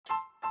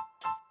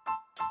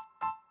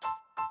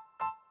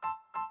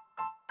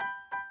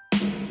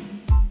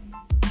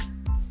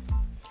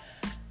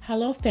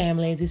Hello,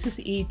 family. This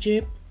is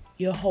Egypt,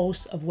 your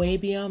host of Way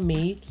Beyond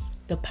Me,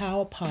 the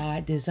Power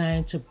Pod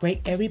designed to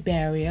break every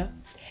barrier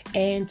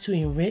and to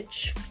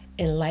enrich,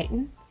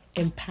 enlighten,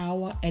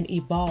 empower, and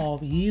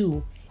evolve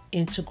you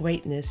into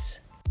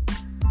greatness.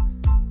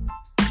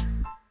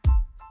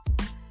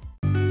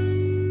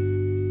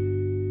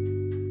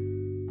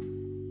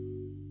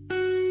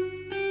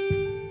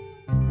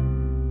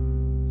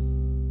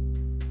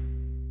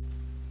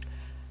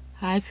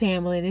 Hi,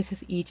 family. This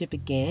is Egypt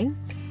again.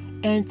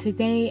 And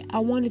today I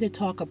wanted to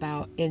talk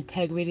about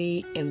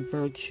integrity and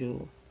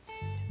virtue.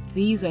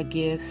 These are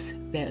gifts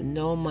that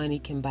no money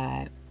can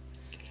buy.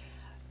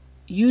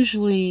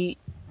 Usually,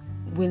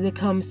 when it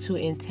comes to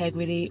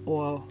integrity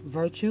or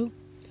virtue,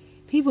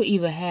 people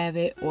either have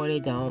it or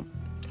they don't.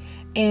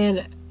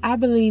 And I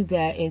believe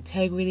that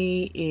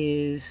integrity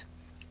is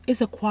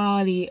a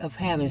quality of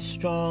having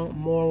strong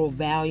moral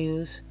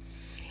values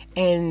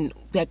and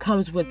that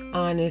comes with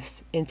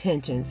honest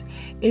intentions.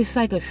 It's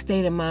like a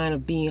state of mind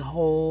of being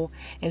whole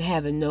and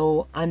having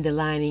no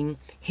underlying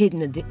hidden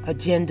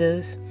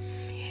agendas.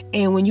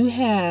 And when you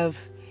have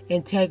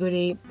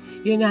integrity,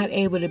 you're not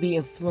able to be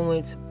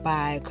influenced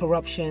by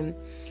corruption.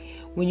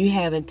 When you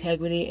have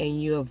integrity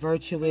and you're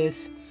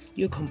virtuous,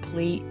 you're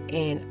complete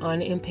and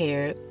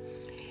unimpaired,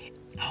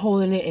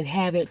 holding it and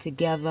having it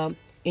together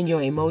in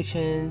your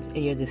emotions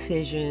and your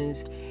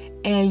decisions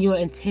and your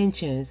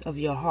intentions of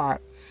your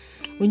heart.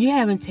 When you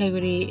have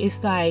integrity,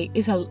 it's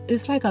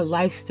like a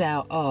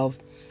lifestyle of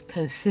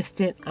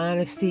consistent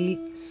honesty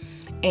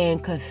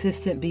and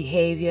consistent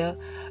behavior,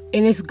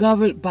 and it's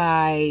governed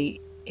by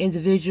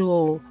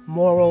individual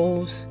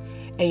morals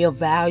and your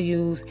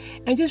values,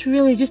 and just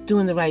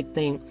doing the right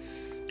thing.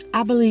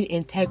 I believe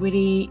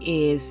integrity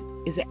is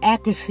the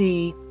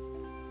accuracy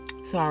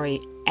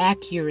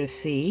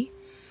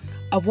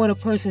of what a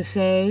person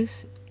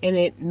says, and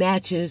it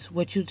matches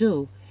what you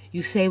do.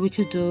 You say what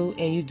you do,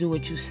 and you do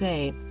what you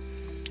say.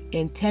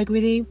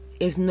 Integrity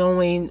is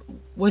knowing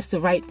what's the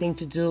right thing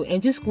to do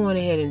and just going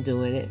ahead and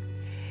doing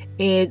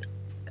it.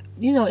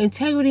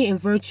 Integrity and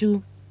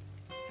virtue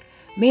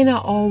may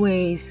not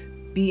always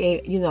be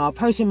a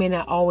person may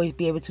not always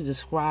be able to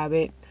describe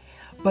it,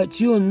 but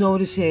you'll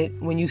notice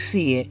it when you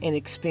see it and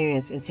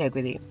experience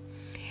integrity.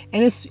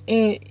 And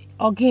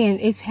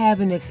it's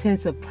having a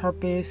sense of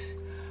purpose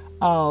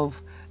and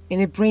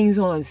it brings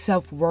on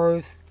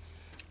self-worth,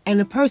 and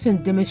the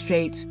person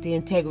demonstrates the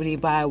integrity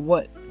by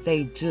what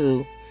they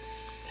do.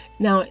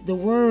 Now, the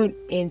word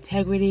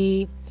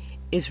integrity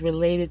is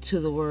related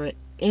to the word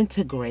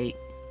integrate,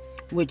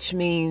 which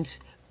means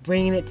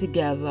bringing it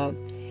together,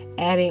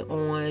 adding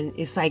on.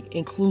 It's like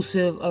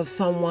inclusive of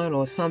someone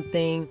or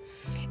something,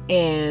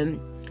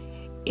 and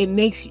it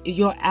makes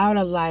your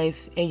outer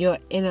life and your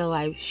inner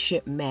life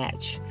should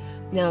match.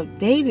 Now,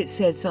 David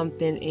said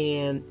something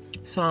in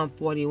Psalm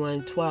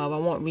 41:12. I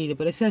won't read it,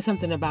 but it says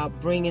something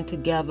about bringing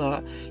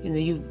together.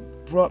 You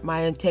brought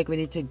my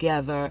integrity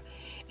together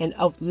and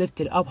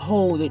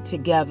uphold it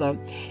together.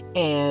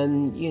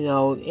 And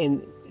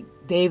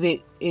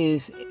David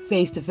is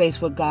face to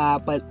face with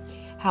God, but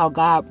how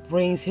God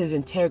brings his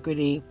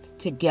integrity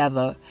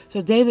together.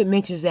 So David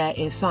mentions that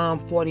in Psalm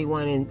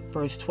 41 and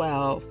verse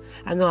 12.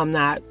 I know I'm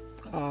not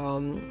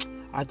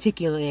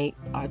articulating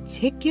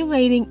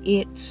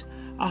it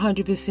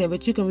 100%,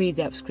 but you can read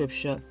that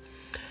scripture.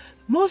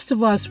 Most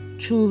of us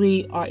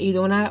truly are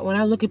either, when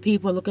I look at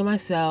people, look at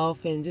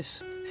myself and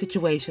just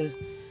situations,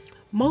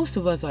 most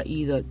of us are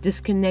either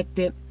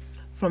disconnected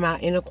from our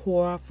inner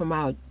core, from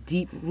our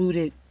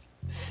deep-rooted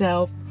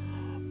self,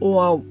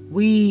 or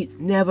we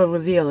never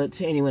reveal it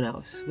to anyone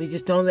else. We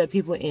just don't let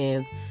people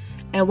in.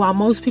 And while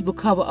most people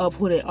cover up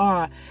who they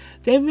are,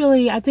 they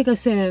really, I think I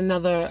said in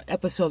another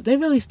episode, they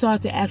really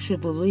start to actually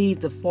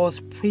believe the false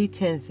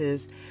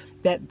pretenses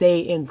that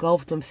they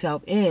engulf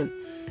themselves in.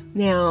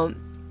 Now,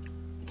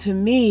 to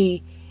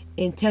me,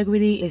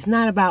 integrity is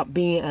not about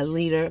being a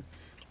leader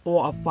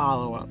or a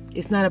follower.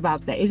 It's not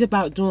about that. It's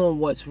about doing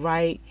what's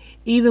right,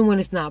 even when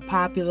it's not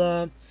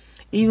popular,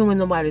 even when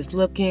nobody's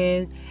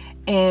looking,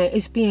 and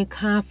it's being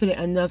confident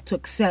enough to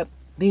accept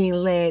being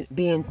led,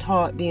 being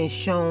taught, being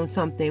shown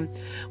something.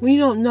 When you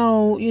don't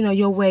know,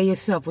 your way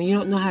yourself, when you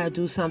don't know how to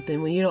do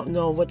something, when you don't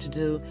know what to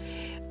do,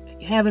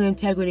 having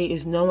integrity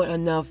is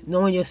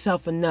knowing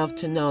yourself enough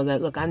to know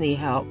that, look, I need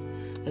help.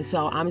 And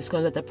so I'm just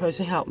going to let that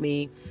person help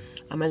me.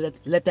 I'm going to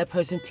let that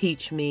person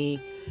teach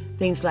me,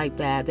 things like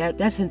that.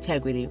 That's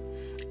integrity.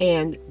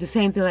 And the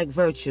same thing like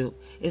virtue.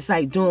 It's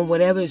like doing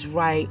whatever is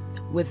right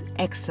with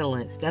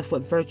excellence. That's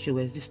what virtue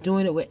is, just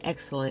doing it with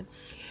excellence.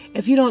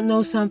 If you don't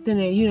know something,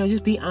 and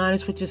just be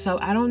honest with yourself,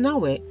 I don't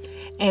know it.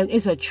 And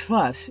it's a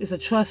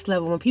trust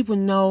level. When people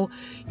know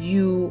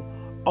you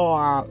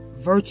are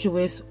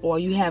virtuous or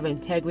you have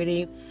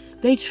integrity,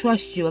 they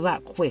trust you a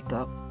lot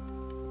quicker.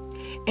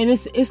 And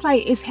it's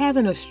like it's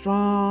having a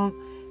strong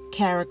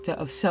character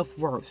of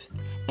self-worth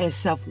and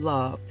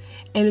self-love,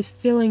 and it's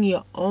filling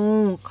your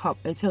own cup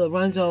until it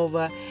runs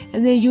over,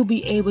 and then you'll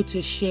be able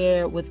to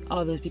share with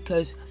others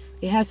because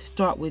it has to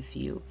start with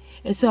you.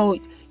 And so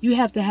you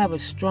have to have a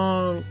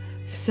strong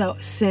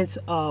sense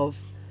of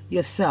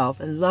yourself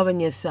and loving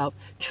yourself,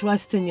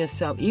 trusting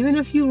yourself. Even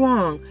if you're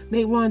wrong,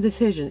 make wrong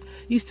decisions,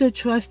 you still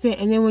trust it.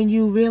 And then when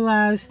you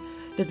realize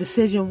the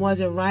decision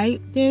wasn't right,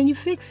 then you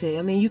fix it.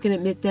 I mean, you can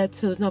admit that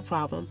too. It's no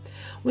problem.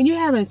 When you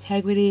have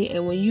integrity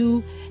and when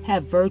you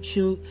have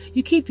virtue,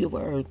 you keep your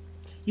word.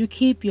 You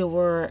keep your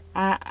word.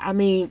 I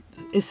mean,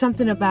 it's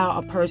something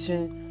about a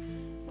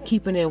person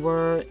keeping their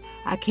word.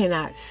 I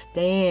cannot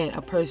stand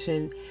a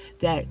person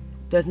that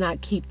does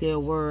not keep their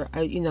word.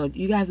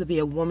 You guys will be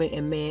a woman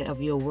and man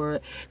of your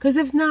word. Because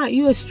if not,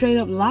 you're a straight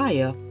up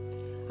liar.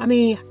 I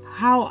mean,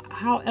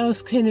 how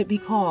else can it be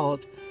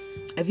called?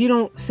 If you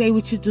don't say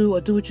what you do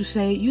or do what you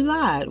say, you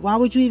lied. Why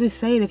would you even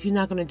say it if you're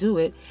not going to do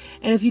it?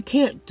 And if you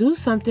can't do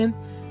something,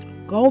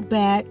 go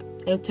back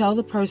and tell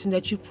the person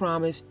that you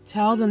promised.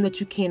 Tell them that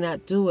you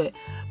cannot do it.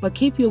 But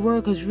keep your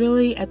word, because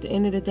really, at the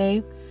end of the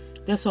day,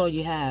 that's all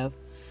you have.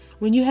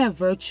 When you have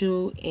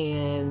virtue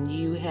and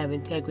you have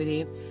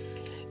integrity,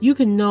 you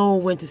can know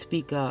when to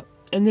speak up.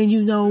 And then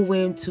you know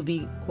when to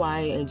be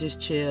quiet and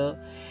just chill.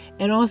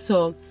 And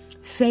also,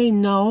 say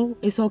no.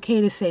 It's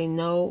okay to say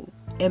no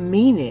and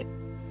mean it.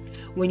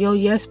 When your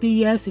yes be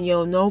yes and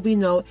your no be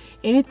no,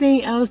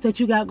 anything else that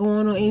you got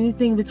going on,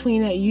 anything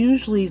between that,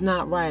 usually is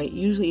not right.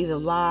 Usually is a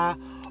lie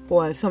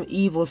or some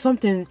evil,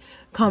 something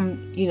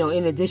come,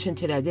 in addition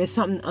to that. There's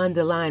something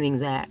underlining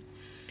that.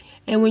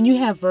 And when you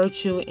have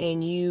virtue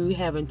and you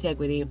have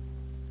integrity,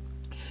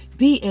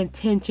 be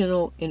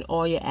intentional in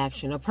all your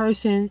action. A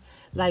person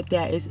like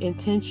that is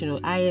intentional.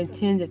 I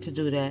intended to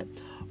do that,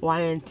 or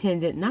I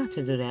intended not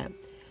to do that.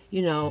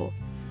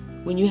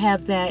 When you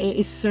have that,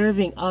 it's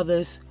serving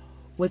others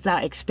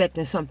without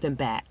expecting something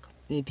back.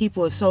 I mean,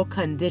 people are so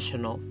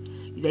conditional.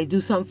 They do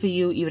something for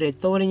you, either they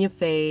throw it in your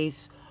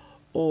face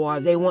or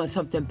they want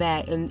something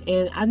back. And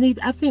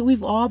I think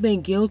we've all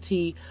been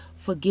guilty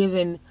for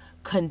giving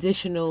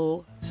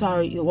conditional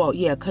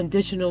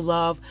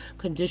love,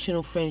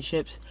 conditional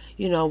friendships.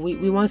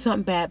 We want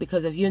something back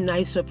because if you're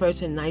nice to a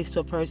person,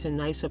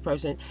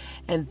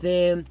 and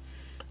then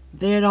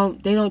they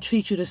don't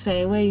treat you the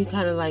same way, you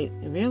kind of like,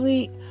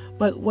 really?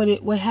 But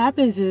what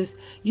happens is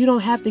you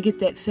don't have to get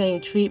that same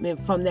treatment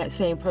from that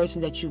same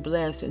person that you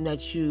bless and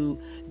that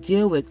you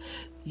deal with.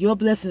 Your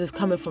blessing is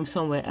coming from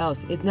somewhere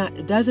else. It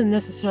doesn't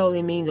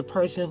necessarily mean the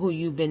person who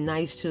you've been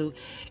nice to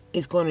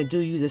is going to do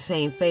you the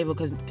same favor,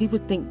 because people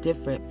think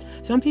different.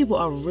 Some people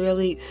are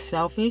really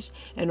selfish,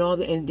 and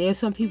there's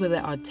some people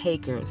that are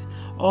takers.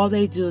 All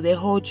they do, their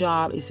whole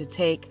job is to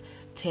take.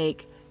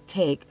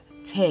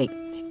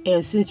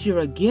 And since you're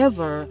a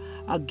giver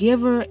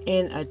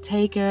and a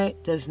taker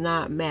does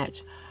not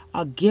match.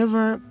 A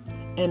giver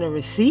and a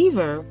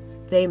receiver,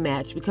 they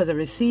match, because a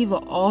receiver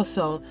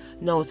also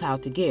knows how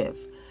to give.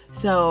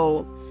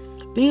 So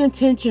be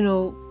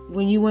intentional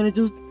when you want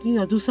to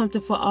do something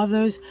for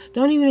others.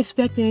 Don't even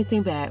expect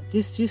anything back.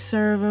 Just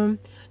serve them.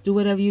 Do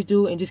whatever you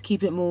do and just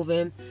keep it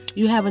moving.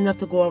 You have enough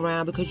to go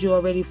around because you're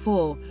already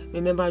full.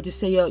 Remember, I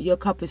just say your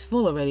cup is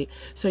full already.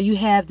 So you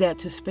have that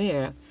to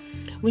spare.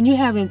 When you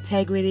have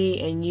integrity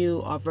and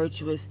you are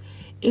virtuous,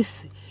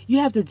 you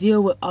have to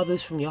deal with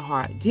others from your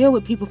heart. Deal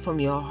with people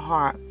from your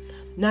heart.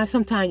 Not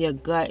sometimes your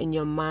gut and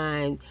your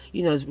mind,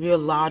 is real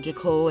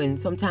logical, and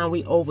sometimes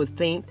we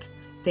overthink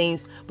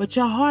things. But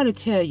your heart will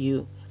tell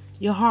you.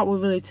 Your heart will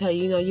really tell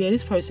you, yeah,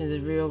 this person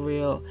is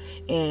real.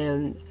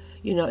 And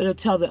it'll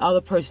tell the other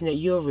person that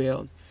you're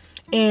real.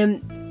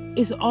 And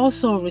it's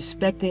also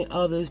respecting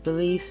others'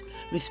 beliefs,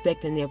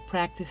 respecting their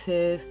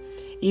practices,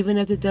 even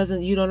if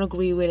you don't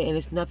agree with it and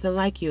it's nothing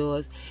like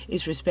yours.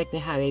 It's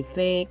respecting how they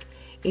think,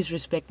 it's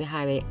respecting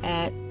how they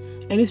act,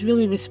 and it's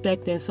really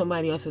respecting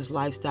somebody else's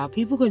lifestyle.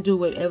 People can do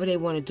whatever they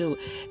want to do.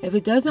 If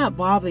it does not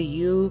bother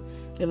you,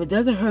 if it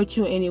doesn't hurt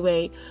you in any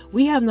way,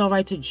 we have no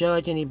right to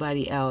judge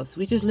anybody else.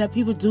 We just let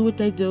people do what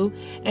they do,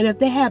 and if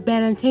they have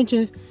bad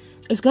intentions,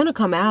 it's going to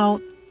come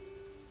out.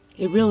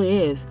 It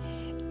really is.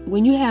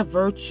 When you have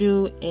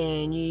virtue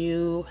and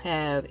you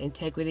have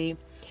integrity,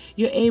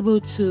 you're able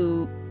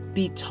to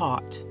be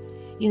taught.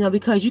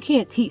 Because you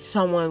can't teach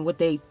someone what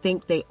they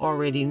think they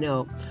already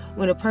know.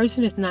 When a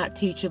person is not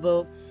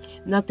teachable,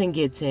 nothing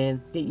gets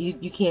in.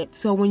 You can't.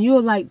 So when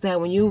you're like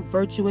that, when you're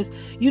virtuous,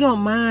 you don't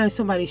mind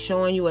somebody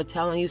showing you or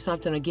telling you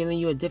something or giving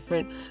you a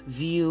different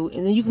view,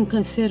 and then you can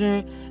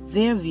consider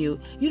their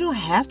view. You don't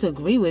have to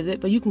agree with it,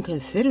 but you can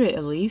consider it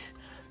at least.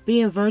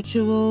 Being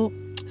virtuous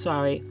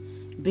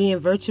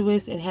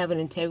and having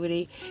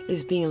integrity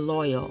is being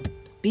loyal.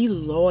 Be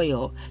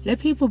loyal. Let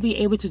people be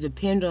able to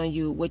depend on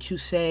you, what you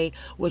say,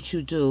 what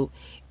you do.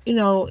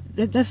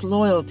 That's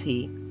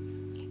loyalty.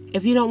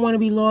 If you don't want to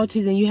be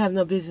loyalty, then you have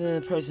no business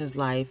in a person's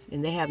life,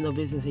 and they have no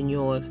business in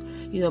yours.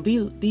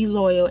 Be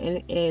loyal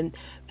and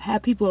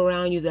have people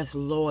around you that's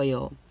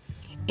loyal.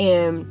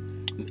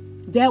 And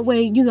that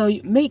way,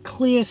 make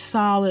clear,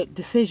 solid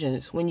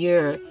decisions. When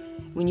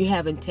you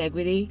have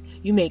integrity,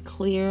 you make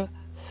clear,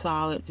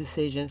 solid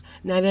decisions.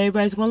 Not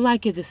everybody's going to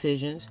like your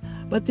decisions,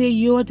 but they're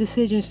your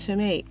decisions to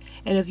make.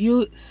 And if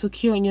you're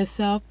secure in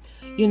yourself,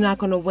 you're not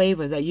going to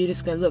waver. That you're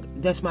just going to look,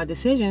 that's my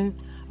decision.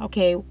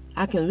 Okay,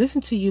 I can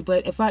listen to you,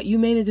 but if you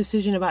made a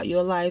decision about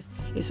your life,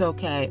 it's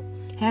okay.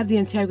 Have the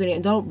integrity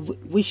and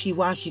don't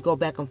wishy-washy go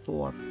back and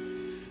forth.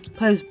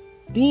 Because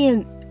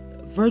being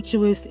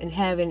virtuous and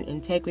having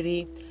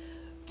integrity,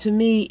 to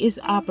me, is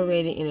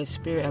operating in a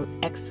spirit of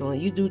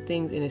excellence. You do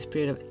things in a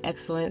spirit of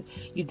excellence.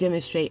 You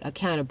demonstrate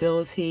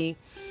accountability,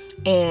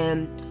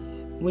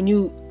 and when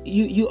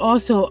you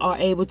also are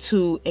able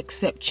to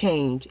accept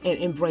change and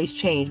embrace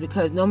change,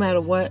 because no matter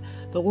what,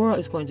 the world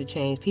is going to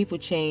change. People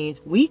change.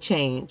 We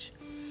change.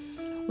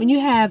 When you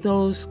have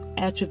those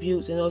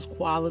attributes and those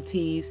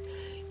qualities,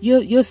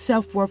 your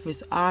self-worth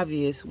is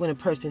obvious when a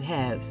person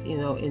has,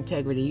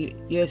 integrity.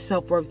 Your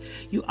self-worth,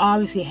 you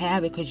obviously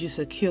have it because you're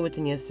secure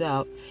within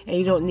yourself and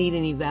you don't need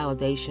any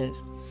validations.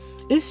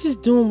 It's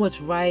just doing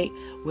what's right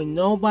when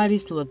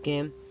nobody's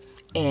looking,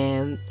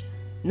 and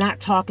not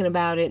talking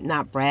about it,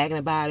 not bragging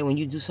about it when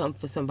you do something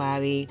for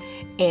somebody,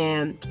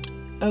 and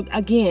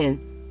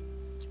again,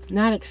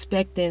 not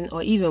expecting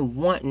or even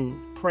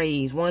wanting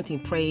praise,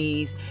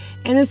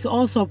 and it's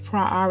also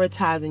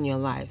prioritizing your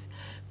life.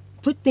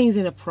 Put things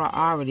in a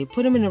priority.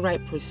 Put them in the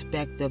right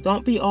perspective.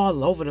 Don't be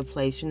all over the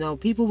place.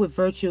 People with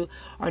virtue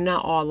are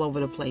not all over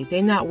the place.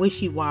 They're not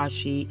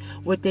wishy-washy.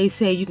 What they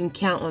say, you can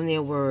count on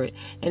their word.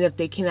 And if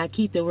they cannot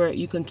keep their word,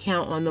 you can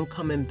count on them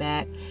coming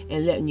back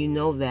and letting you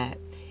know that.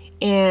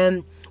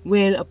 And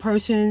when a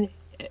person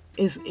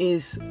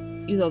is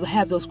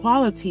have those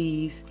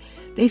qualities,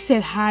 they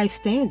set high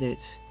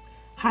standards.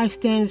 High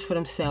standards for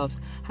themselves.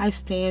 High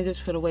standards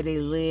for the way they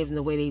live and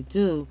the way they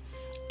do.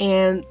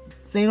 And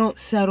they don't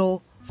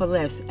settle for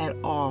less at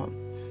all.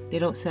 They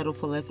don't settle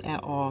for less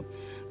at all.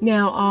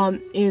 Now,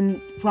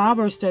 in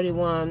Proverbs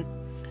 31,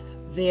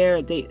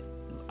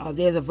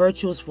 there's a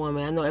virtuous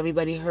woman. I know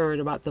everybody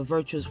heard about the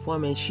virtuous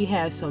woman. She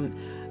has some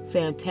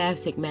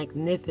fantastic,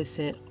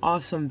 magnificent,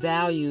 awesome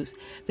values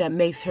that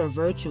makes her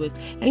virtuous.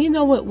 And you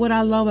know what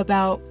I love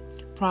about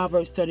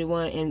Proverbs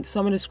 31 and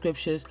some of the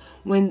scriptures,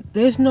 when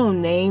there's no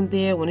name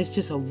there, when it's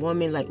just a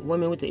woman, like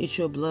women with the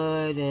issue of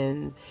blood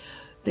and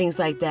things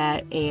like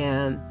that,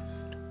 and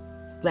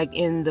like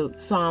in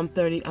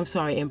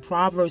in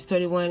Proverbs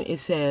 31, it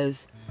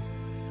says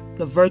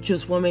the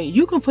virtuous woman.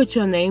 You can put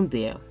your name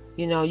there.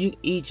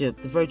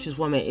 Egypt, the virtuous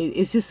woman.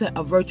 It's just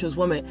a virtuous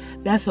woman.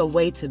 That's a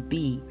way to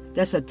be.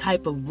 That's a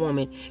type of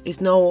woman. It's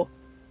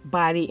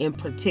nobody in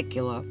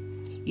particular.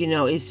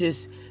 It's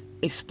just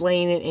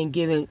explaining and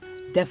giving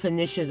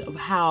definitions of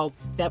how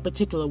that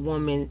particular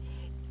woman,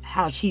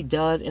 how she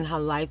does in her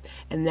life,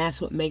 and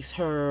that's what makes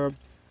her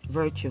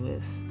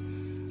virtuous.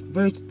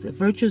 The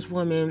virtuous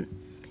woman,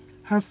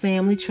 her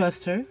family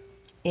trusts her,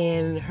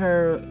 and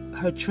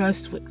her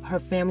trust with her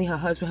family, her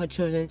husband, her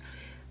children,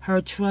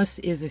 her trust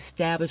is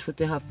established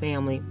within her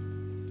family,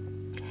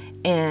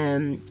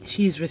 and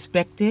she's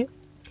respected,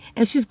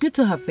 and she's good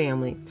to her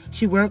family.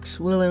 She works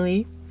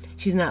willingly,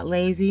 she's not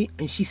lazy,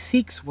 and she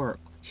seeks work.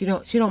 She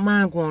don't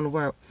mind going to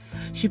work.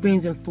 She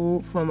brings in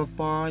food from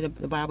afar. The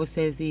Bible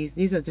says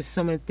these are just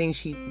some of the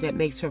things that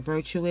makes her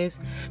virtuous.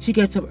 She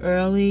gets up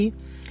early,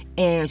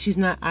 and she's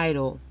not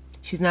idle.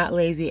 She's not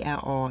lazy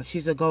at all.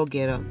 She's a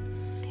go-getter.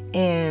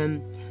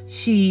 And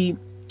she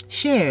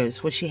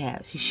shares what she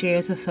has. She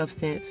shares her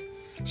substance.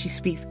 She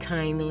speaks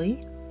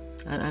kindly.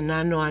 And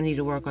I know I need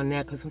to work on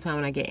that, because sometimes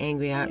when I get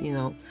angry,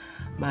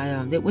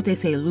 what they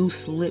say,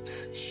 loose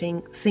lips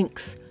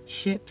sinks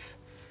ships.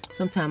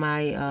 Sometimes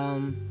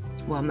I'm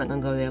not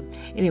going to go there.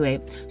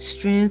 Anyway,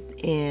 strength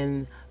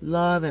and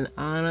love and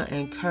honor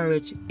and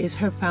courage is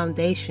her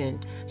foundation.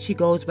 She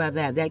goes by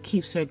that. That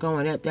keeps her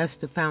going. That's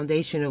the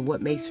foundation of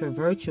what makes her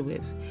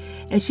virtuous.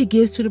 And she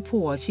gives to the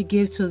poor. She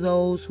gives to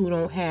those who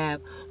don't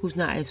have, who's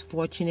not as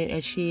fortunate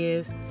as she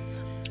is.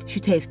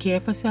 She takes care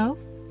of herself.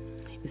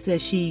 It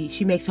says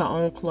she makes her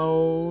own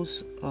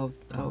clothes of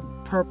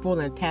purple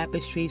and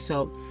tapestry,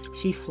 so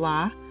she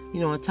fly.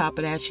 On top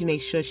of that, she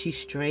makes sure she's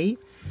straight.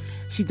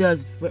 She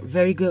does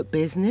very good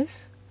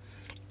business,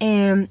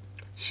 and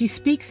she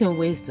speaks in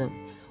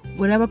wisdom.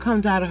 Whatever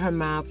comes out of her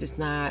mouth is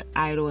not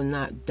idle and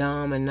not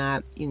dumb and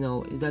not,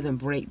 it doesn't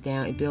break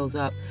down. It builds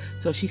up.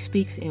 So she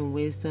speaks in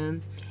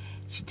wisdom.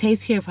 She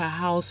takes care of her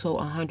household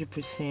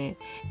 100%,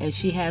 and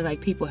she has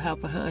people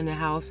helping her in the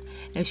house,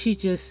 and she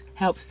just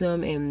helps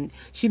them, and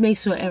she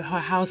makes sure her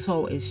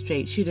household is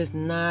straight. She does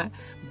not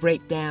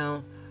break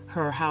down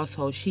her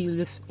household. She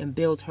lifts and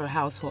builds her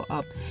household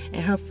up,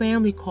 and her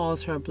family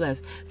calls her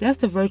blessed. That's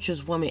the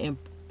virtuous woman in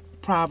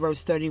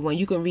Proverbs 31.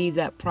 You can read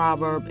that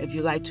proverb if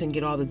you like to and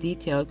get all the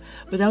details,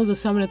 but those are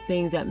some of the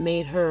things that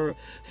made her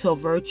so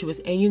virtuous.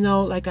 And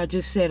like I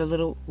just said a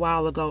little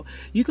while ago,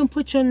 you can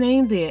put your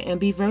name there and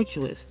be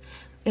virtuous.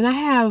 And I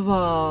have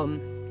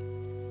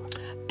an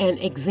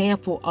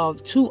example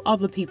of two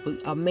other people,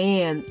 a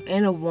man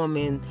and a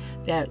woman,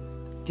 that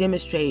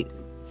demonstrate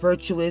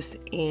virtuous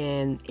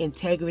and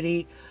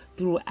integrity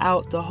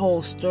throughout the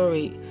whole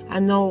story. I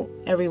know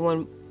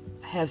everyone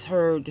has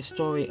heard the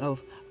story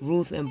of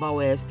Ruth and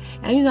Boaz.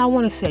 And I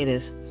want to say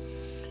this.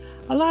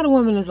 A lot of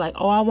women is like,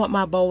 oh, I want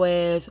my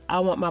Boaz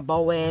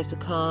to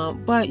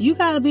come. But you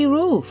got to be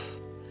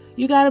Ruth.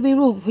 You got to be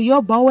Ruth. For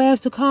your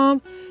Boaz to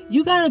come,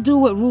 you got to do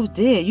what Ruth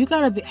did. You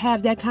got to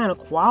have that kind of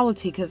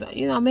quality, because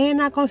man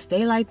not going to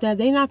stay like that.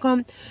 They not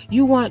going to,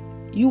 you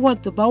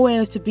want the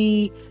Boaz to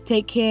be,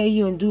 take care of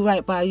you and do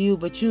right by you,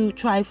 but you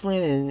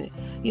trifling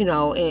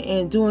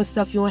and doing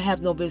stuff you don't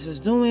have no business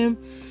doing.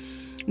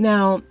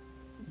 Now,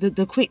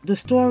 the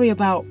story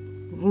about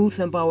Ruth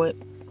and Boaz,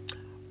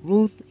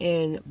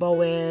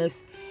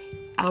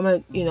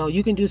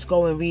 you can just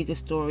go and read the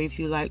story if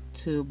you like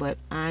to, but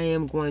I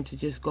am going to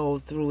just go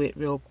through it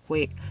real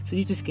quick so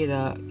you just get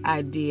an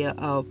idea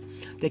of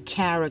the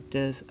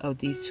characters of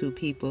these two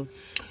people.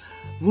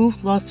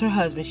 Ruth lost her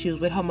husband. She was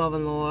with her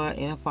mother-in-law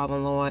and her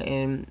father-in-law,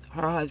 and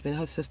her husband,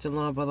 her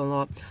sister-in-law and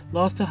brother-in-law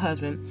lost her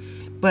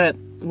husband. But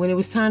when it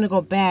was time to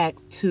go back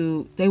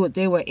to,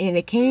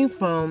 they came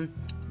from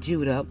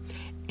Judah,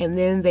 and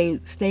then they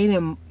stayed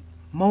in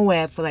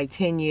Moab for like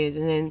 10 years,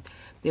 and then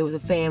there was a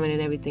famine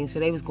and everything, so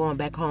they was going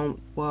back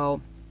home.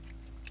 Well,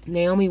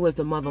 Naomi was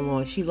the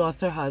mother-in-law. She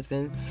lost her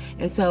husband,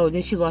 and so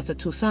then she lost her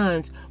two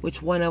sons,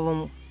 which one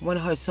of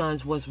her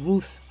sons was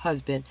Ruth's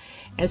husband.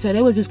 And so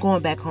they was just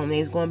going back home. They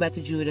was going back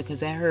to Judah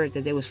because they heard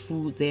that there was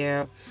food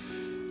there.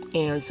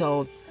 And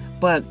so,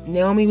 but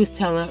Naomi was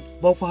telling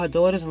both of her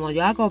daughters-in-law,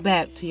 y'all go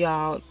back to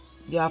y'all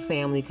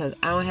family, because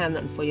I don't have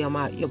nothing for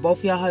y'all.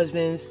 Both your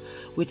husbands,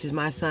 which is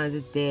my sons,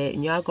 is dead,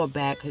 and y'all go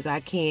back because I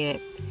can't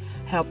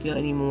help you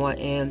anymore.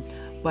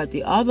 But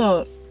the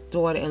other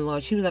daughter-in-law,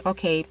 she was like,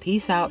 okay,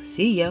 peace out,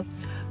 see ya.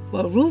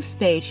 But Ruth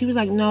stayed. She was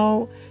like,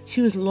 no.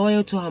 She was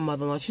loyal to her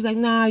mother-in-law. She was like,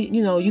 nah,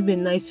 you've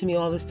been nice to me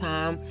all this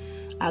time.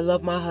 I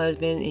love my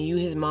husband, and you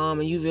his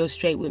mom, and you real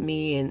straight with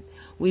me, and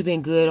we've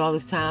been good all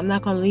this time. I'm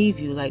not going to leave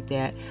you like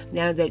that.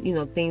 Now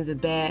that, things are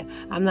bad,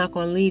 I'm not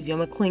going to leave you. I'm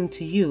going to cling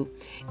to you.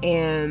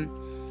 And,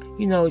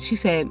 she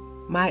said,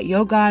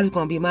 your God is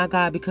going to be my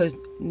God, because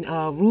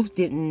Ruth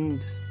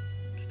didn't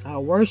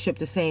worship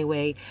the same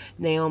way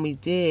Naomi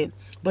did,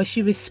 but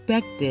she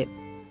respected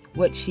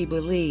what she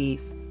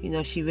believed.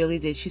 She really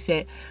did. She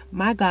said,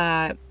 your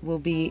God will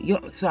be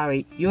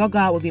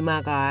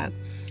my God.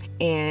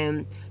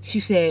 And she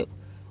said,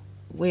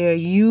 where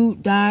you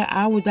die,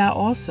 I will die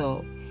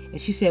also.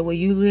 And she said, where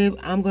you live,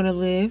 I'm going to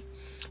live.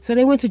 So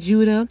they went to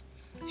Judah.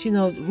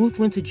 Ruth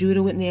went to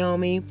Judah with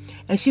Naomi,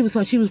 and she was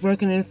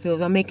working in the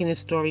fields. I'm making this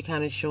story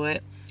kind of short,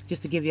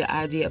 just to give you an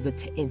idea of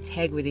the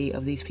integrity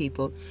of these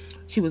people.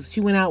 She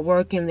went out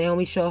working.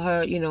 Naomi showed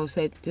her,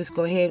 said, just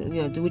go ahead,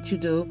 do what you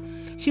do.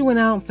 She went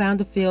out and found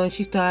the field, and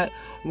she started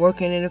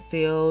working in the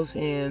fields,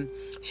 and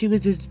she was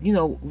just,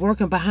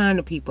 working behind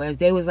the people as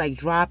they was like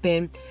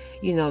dropping,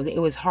 it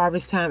was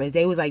harvest time, as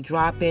they was like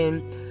dropping,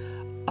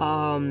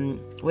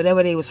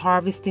 whatever they was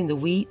harvesting, the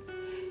wheat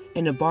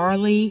and the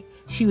barley.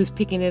 She was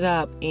picking it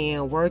up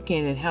and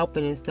working and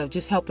helping and stuff,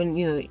 just helping,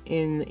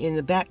 in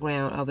the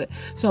background of it.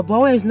 So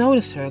Boaz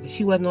noticed her, because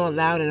she wasn't all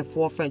loud in the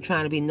forefront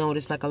trying to be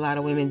noticed like a lot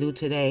of women do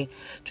today,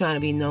 trying to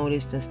be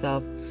noticed and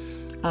stuff.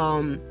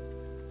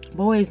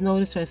 Boaz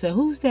noticed her and said,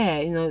 who's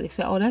that? They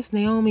said, oh, that's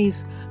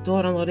Naomi's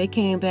daughter-in-law. They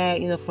came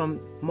back, from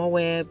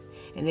Moab,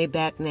 and they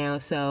back now.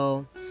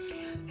 So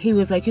he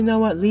was like, you know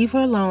what, leave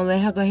her alone.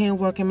 Let her go ahead and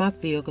work in my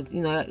field, because,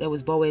 that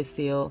was Boaz's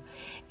field.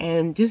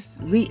 And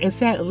just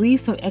leave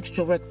some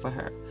extra work for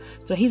her.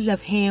 So he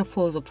left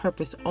handfuls of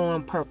purpose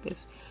on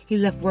purpose. He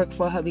left work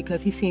for her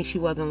because he seen she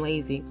wasn't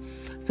lazy.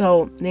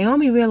 So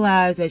Naomi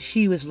realized that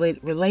she was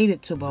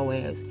related to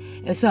Boaz.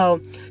 And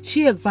so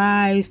she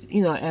advised,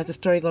 as the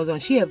story goes on,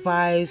 she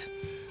advised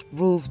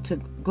Ruth to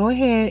go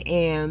ahead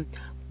and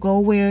go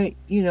where,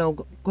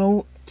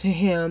 go to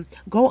him,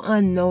 go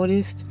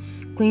unnoticed,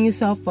 clean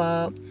yourself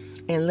up,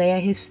 and lay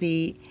at his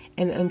feet,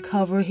 and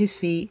uncover his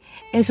feet.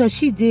 And so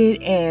she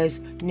did as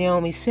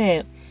Naomi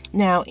said.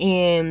 Now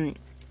in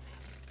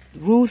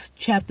Ruth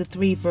chapter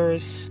 3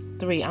 verse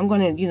 3, I'm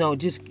going to,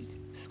 just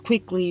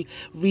quickly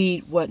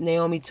read what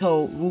Naomi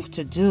told Ruth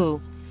to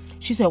do.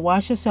 She said,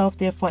 wash yourself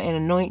therefore and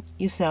anoint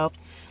yourself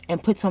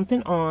and put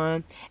something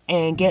on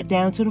and get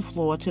down to the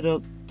floor, to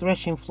the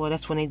threshing floor.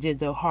 That's when they did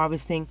the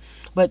harvesting.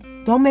 But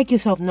don't make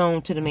yourself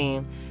known to the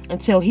man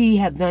until he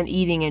have done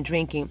eating and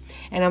drinking.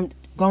 And I'm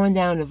going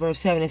down to verse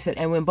 7. It said,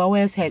 and when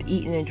Boaz had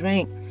eaten and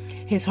drank,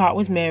 his heart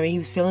was merry, he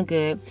was feeling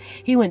good.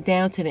 He went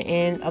down to the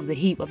end of the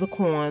heap of the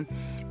corn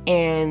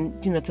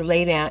and, to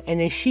lay down. And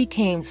then she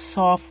came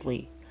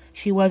softly.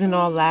 She wasn't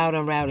all loud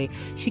and rowdy.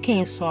 She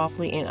came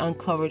softly and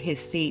uncovered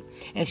his feet,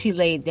 and she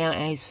laid down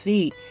at his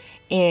feet.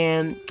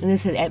 And it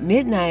said, at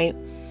midnight,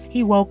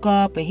 he woke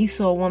up and he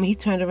saw a woman. He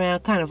turned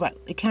around,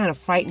 it kind of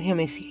frightened him,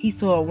 and he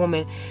saw a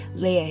woman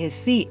lay at his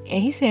feet.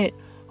 And he said,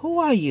 who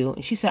are you?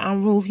 And she said,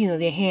 I'm Ruth,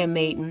 their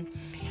handmaiden.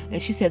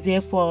 And she said,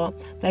 therefore,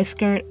 thy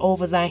skirt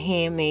over thy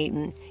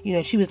handmaiden.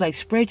 She was like,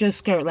 spread your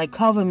skirt, like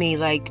cover me,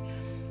 like,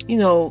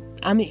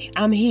 I'm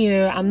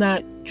here. I'm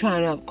not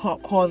trying to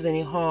cause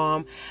any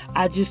harm.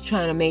 I'm just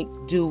trying to make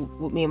do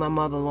with me and my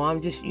mother-in-law.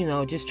 I'm just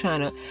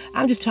trying to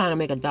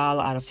make $1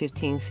 out of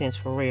 15 cents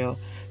for real.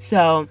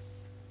 So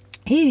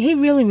he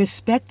really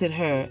respected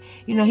her.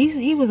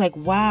 He was like,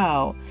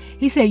 wow.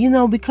 He said,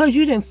 because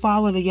you didn't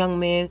follow the young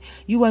men,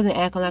 you wasn't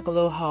acting like a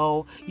little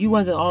hoe, you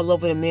wasn't all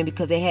over the men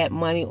because they had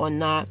money or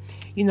not.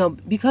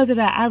 Because of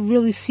that, I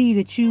really see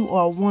that you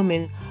are a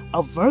woman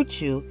of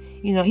virtue.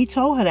 He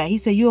told her that. He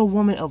said, you're a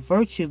woman of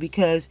virtue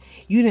because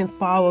you didn't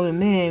follow the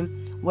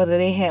men, whether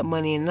they had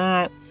money or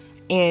not.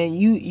 And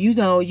you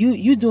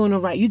doing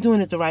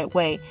it the right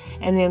way.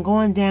 And then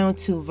going down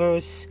to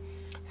verse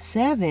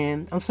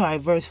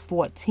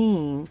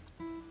 14.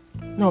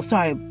 No,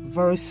 sorry,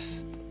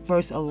 verse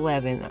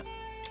 11.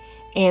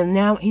 And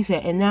now he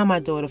said, and now my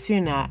daughter,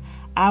 fear not,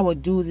 I will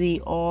do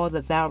thee all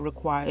that thou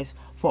requirest,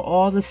 for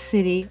all the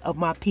city of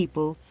my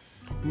people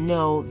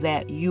know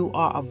that you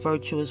are a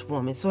virtuous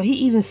woman. So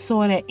he even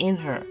saw that in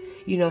her.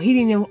 He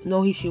didn't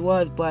know who she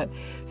was, but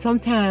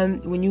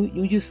sometimes when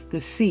you just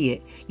could see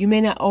it, you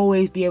may not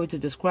always be able to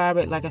describe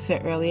it, like I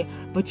said earlier,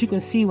 but you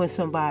can see when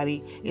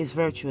somebody is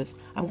virtuous.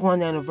 I'm going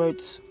down to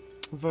verse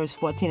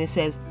 14. It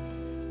says,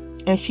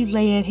 and she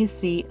lay at his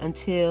feet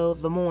until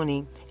the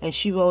morning, and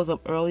she rose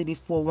up early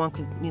before one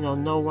could,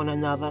 know one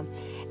another.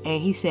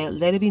 And he said,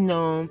 let it not be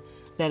known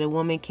that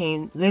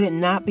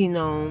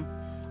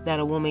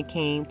a woman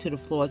came to the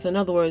floor. So in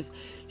other words,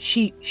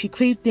 she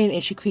creeped in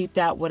and she creeped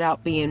out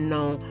without being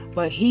known,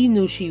 but he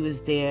knew she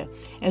was there.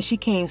 And she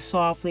came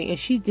softly and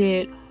she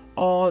did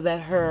all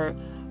that her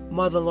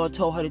mother-in-law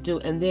told her to do.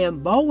 And then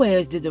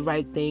Boaz did the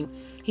right thing.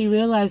 He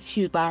realized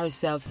she was by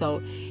herself, so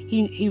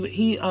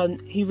he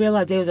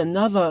realized there was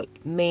another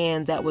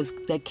man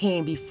that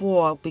came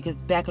before, because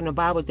back in the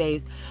Bible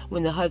days,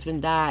 when the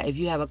husband died, if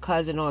you have a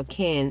cousin or a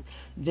kin,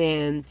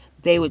 then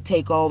they would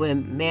take over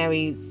and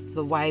marry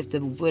the wife,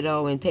 the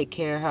widow, and take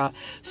care of her.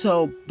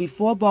 So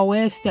before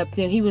Boaz stepped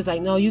in, he was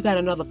like, no, you got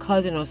another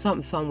cousin or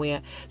something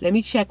somewhere. Let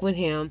me check with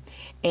him.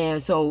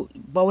 And so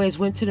Boaz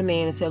went to the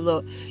man and said,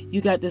 look, you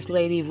got this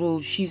lady,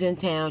 Ruth. She's in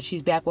town.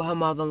 She's back with her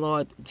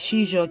mother-in-law.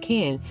 She's your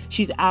kin.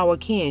 She's our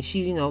kin.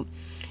 He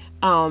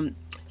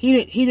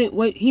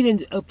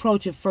didn't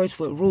approach it first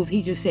with Ruth.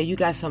 He just said, you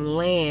got some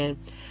land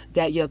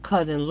that your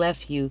cousin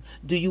left you.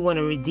 Do you want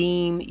to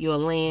redeem your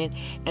land?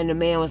 And the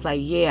man was like,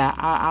 yeah,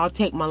 I'll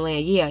take my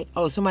land. Yeah.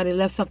 Oh, somebody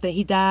left something.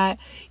 He died.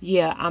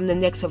 Yeah, I'm the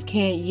next of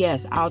kin.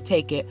 Yes, I'll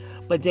take it.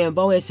 But then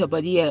Boaz said,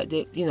 but yeah,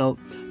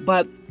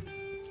 but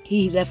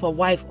he left a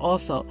wife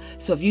also.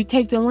 So if you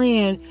take the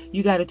land,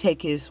 you got to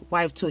take his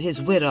wife to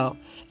his widow.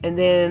 And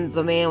then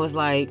the man was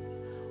like,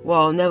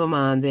 well, never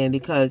mind then,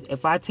 because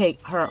if I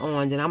take her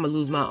on, then I'm going to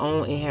lose my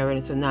own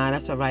inheritance. So nah,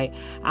 that's all right.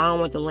 I don't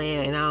want the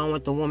land, and I don't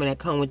want the woman that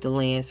come with the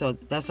land. So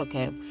that's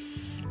okay.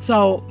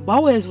 So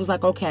Boaz was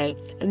like, okay.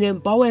 And then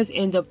Boaz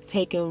ended up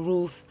taking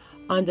Ruth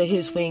under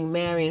his wing,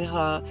 marrying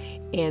her,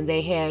 and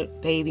they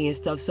had baby and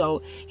stuff.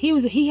 So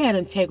he had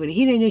integrity.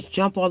 He didn't just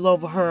jump all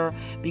over her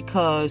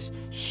because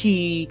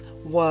she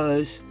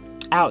was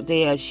out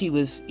there. She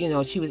was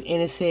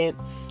innocent,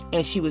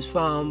 and she was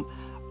from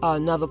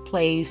another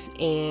place,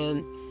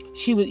 and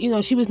she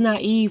was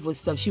naive with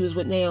stuff. She was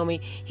with Naomi.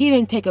 He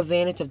didn't take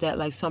advantage of that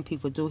like some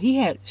people do. He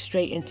had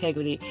straight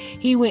integrity.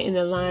 He went in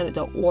the line of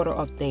the order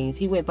of things.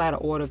 He went by the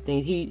order of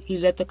things. He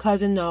let the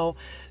cousin know,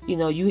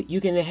 you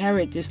can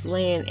inherit this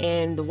land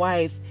and the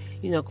wife,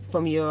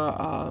 from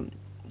your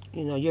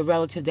your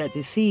relative that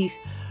deceased.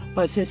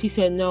 But since he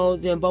said no,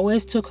 then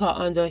Boaz took her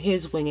under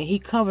his wing and he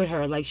covered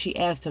her like she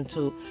asked him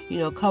to.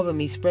 Cover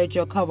me, spread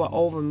your cover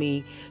over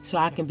me so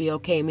I can be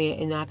okay, man,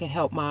 and I can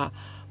help my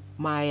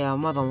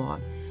mother-in-law.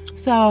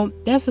 So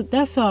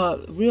that's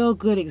a real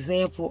good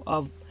example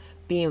of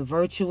being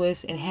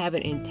virtuous and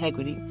having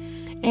integrity.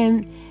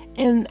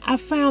 And I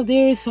found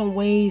there is some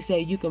ways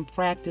that you can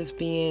practice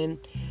being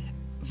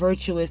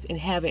virtuous and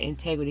having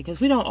integrity, because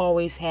we don't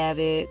always have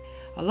it.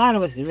 A lot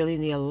of us really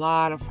need a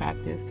lot of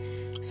practice.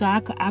 So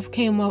I've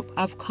come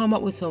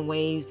up with some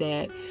ways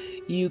that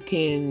you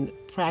can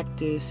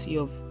practice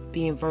your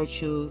being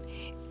virtuous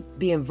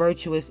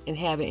and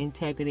having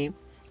integrity.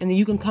 And then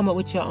you can come up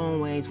with your own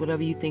ways,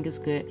 whatever you think is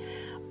good.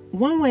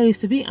 One way is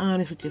to be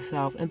honest with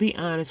yourself and be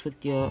honest with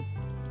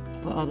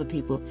other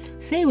people.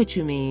 Say what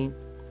you mean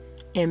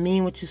and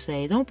mean what you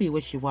say. Don't be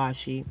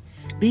wishy-washy.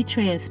 Be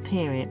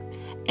transparent.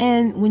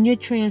 And when you're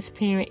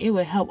transparent, it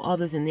will help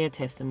others in their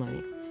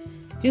testimony.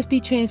 Just be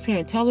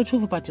transparent. Tell the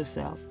truth about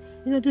yourself.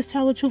 Just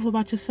tell the truth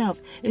about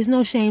yourself. There's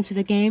no shame to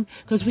the game,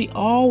 because we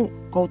all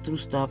go through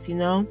stuff,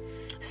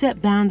 Set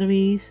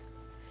boundaries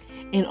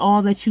in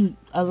all that you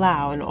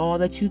allow and all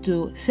that you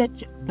do.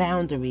 Set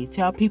boundaries.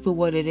 Tell people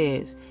what it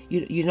is.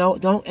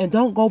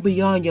 Don't go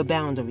beyond your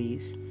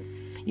boundaries.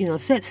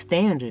 Set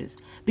standards.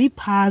 Be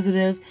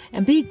positive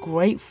and be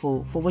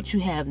grateful for what you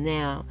have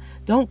now.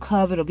 Don't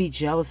covet or be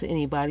jealous of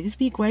anybody. Just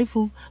be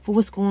grateful for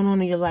what's going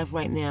on in your life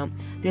right now.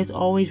 There's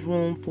always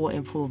room for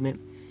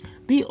improvement.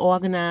 Be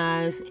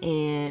organized,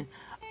 and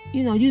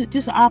you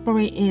just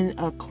operate in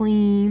a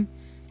clean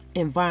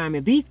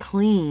environment. Be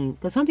clean,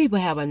 because some people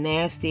have a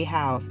nasty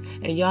house,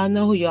 and y'all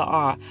know who y'all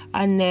are.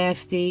 A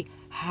nasty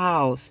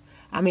house.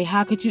 I mean,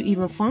 how could you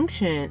even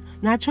function?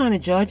 Not trying to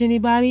judge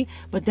anybody,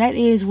 but that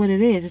is what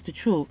it is. It's the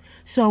truth.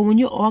 So when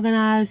you're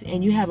organized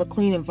and you have a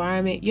clean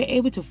environment, you're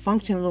able to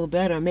function a little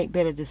better and make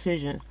better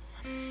decisions.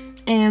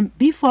 And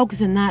be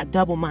focused and not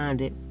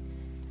double-minded.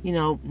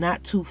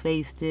 Not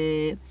two-faced,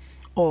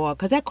 or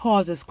because that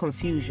causes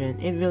confusion.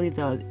 It really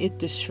does. It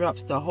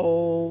disrupts the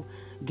whole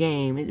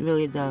game. It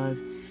really does.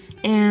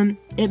 And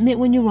admit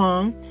when you're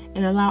wrong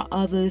and allow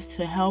others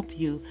to help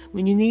you.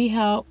 When you need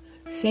help,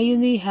 say you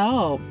need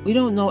help. We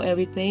don't know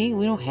everything.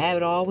 We don't have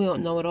it all. We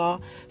don't know it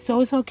all.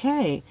 So it's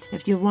okay.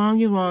 If you're wrong,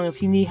 you're wrong.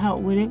 If you need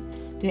help with it,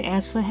 then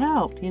ask for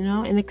help,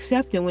 and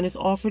accept it. When it's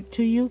offered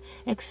to you,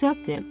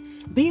 accept it.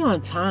 Be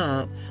on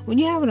time. When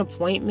you have an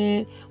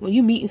appointment, when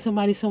you're meeting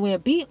somebody somewhere,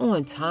 be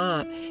on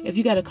time. If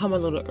you got to come a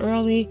little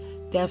early,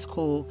 that's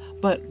cool.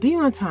 But be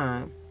on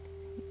time.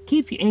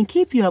 Keep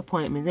your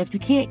appointments. If you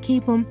can't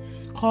keep them,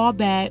 call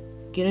back,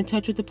 get in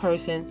touch with the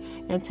person,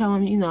 and tell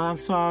them, I'm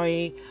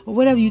sorry, or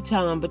whatever you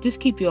tell them. But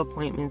just keep your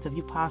appointments if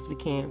you possibly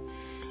can.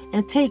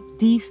 And take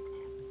deep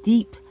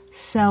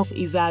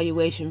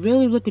self-evaluation.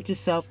 Really look at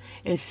yourself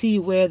and see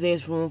where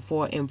there's room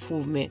for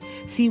improvement.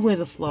 See where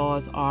the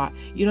flaws are.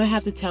 You don't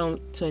have to tell them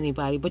to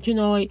anybody, but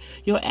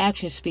your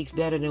action speaks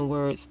better than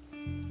words.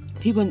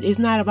 It's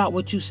not about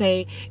what you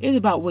say, it's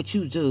about what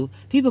you do.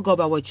 People go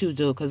by what you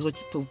do, because what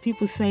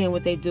people say and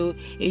what they do,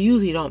 it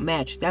usually don't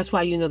match. That's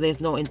why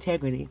there's no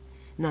integrity,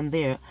 none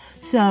there.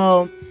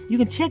 So you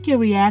can check your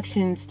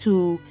reactions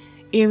to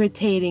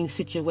irritating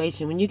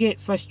situation. When you get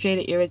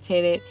frustrated,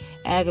 irritated,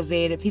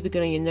 aggravated, people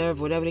get on your nerve,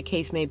 whatever the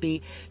case may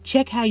be,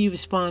 check how you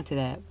respond to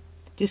that.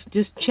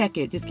 Just check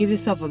it. Just give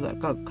yourself a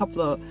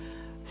couple of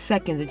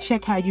seconds and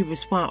check how you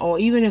respond. Or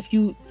even if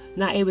you're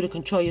not able to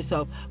control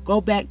yourself, go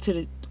back to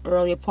the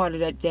earlier part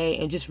of that day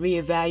and just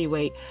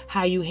reevaluate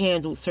how you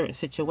handled certain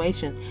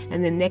situations.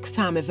 And then next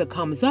time, if it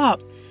comes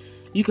up,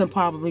 you can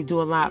probably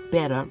do a lot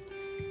better.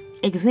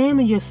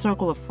 Examine your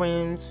circle of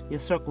friends, your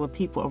circle of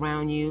people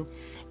around you.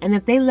 And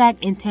if they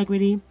lack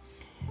integrity,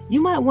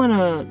 you might want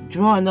to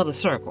draw another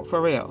circle,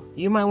 for real.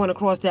 You might want to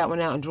cross that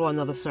one out and draw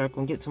another circle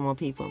and get some more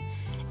people.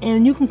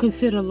 And you can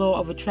consider law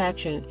of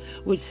attraction,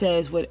 which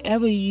says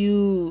whatever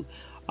you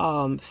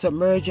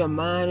submerge your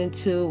mind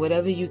into,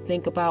 whatever you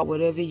think about,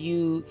 whatever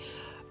you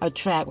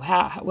attract,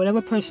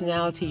 whatever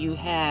personality you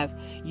have,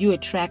 you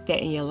attract that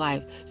in your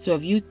life. So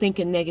if you're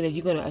thinking negative,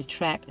 you're going to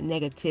attract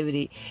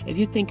negativity. If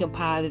you're thinking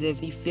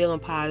positive, you're feeling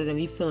positive,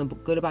 you're feeling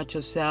good about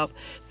yourself,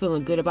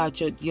 feeling good about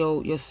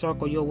your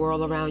circle, your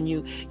world around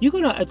you, you're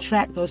going to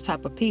attract those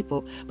type of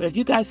people. But if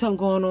you got something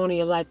going on in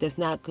your life that's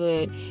not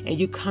good and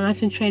you're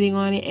concentrating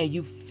on it and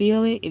you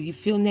feel it, if you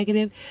feel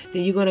negative,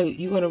 then you're going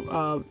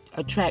to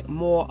attract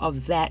more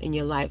of that in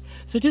your life.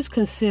 So just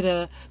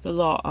consider the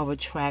law of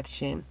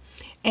attraction.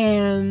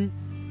 And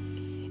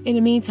in the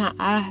meantime,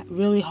 I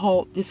really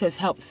hope this has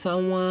helped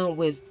someone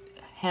with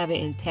having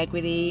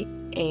integrity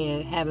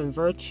and having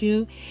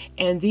virtue.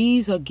 And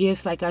these are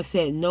gifts, like I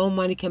said, no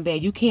money can buy.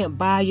 You can't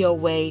buy your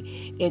way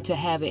into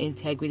having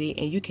integrity,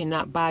 and you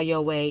cannot buy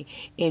your way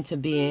into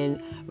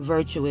being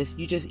virtuous.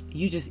 You just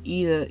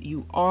either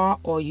you are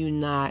or you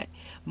not.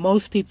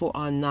 Most people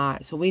are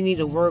not. So we need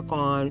to work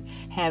on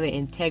having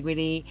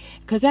integrity,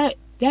 because that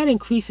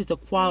increases the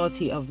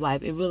quality of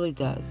life. It really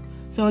does.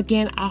 So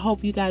again, I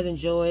hope you guys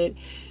enjoy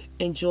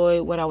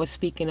what I was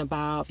speaking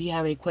about. If you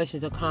have any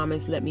questions or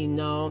comments, let me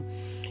know.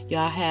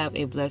 Y'all have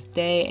a blessed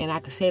day. And I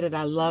can say that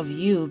I love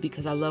you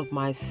because I love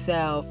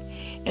myself.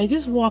 And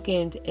just walk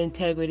in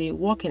integrity,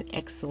 walk in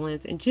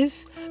excellence, and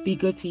just be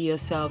good to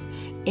yourself.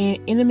 And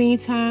in the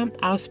meantime,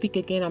 I'll speak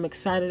again. I'm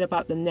excited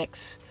about the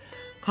next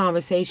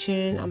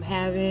conversation I'm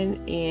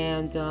having.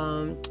 And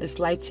it's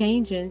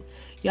life-changing.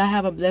 Y'all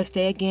have a blessed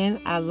day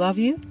again. I love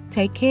you.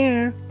 Take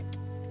care.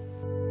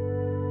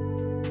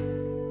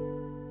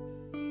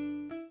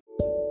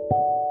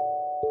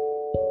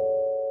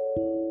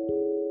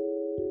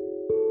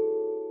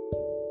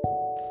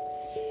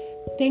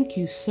 Thank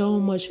you so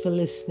much for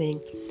listening.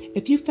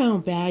 If you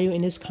found value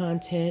in this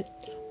content,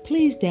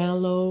 please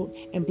download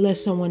and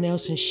bless someone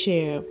else and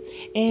share.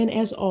 And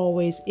as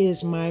always, it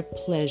is my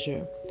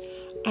pleasure.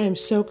 I am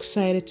so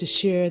excited to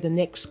share the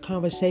next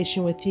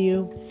conversation with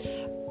you.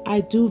 I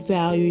do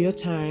value your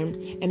time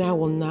and I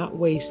will not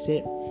waste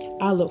it.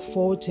 I look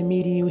forward to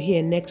meeting you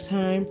here next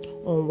time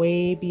on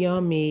Way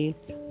Beyond Me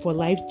for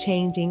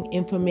life-changing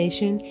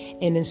information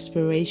and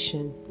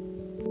inspiration.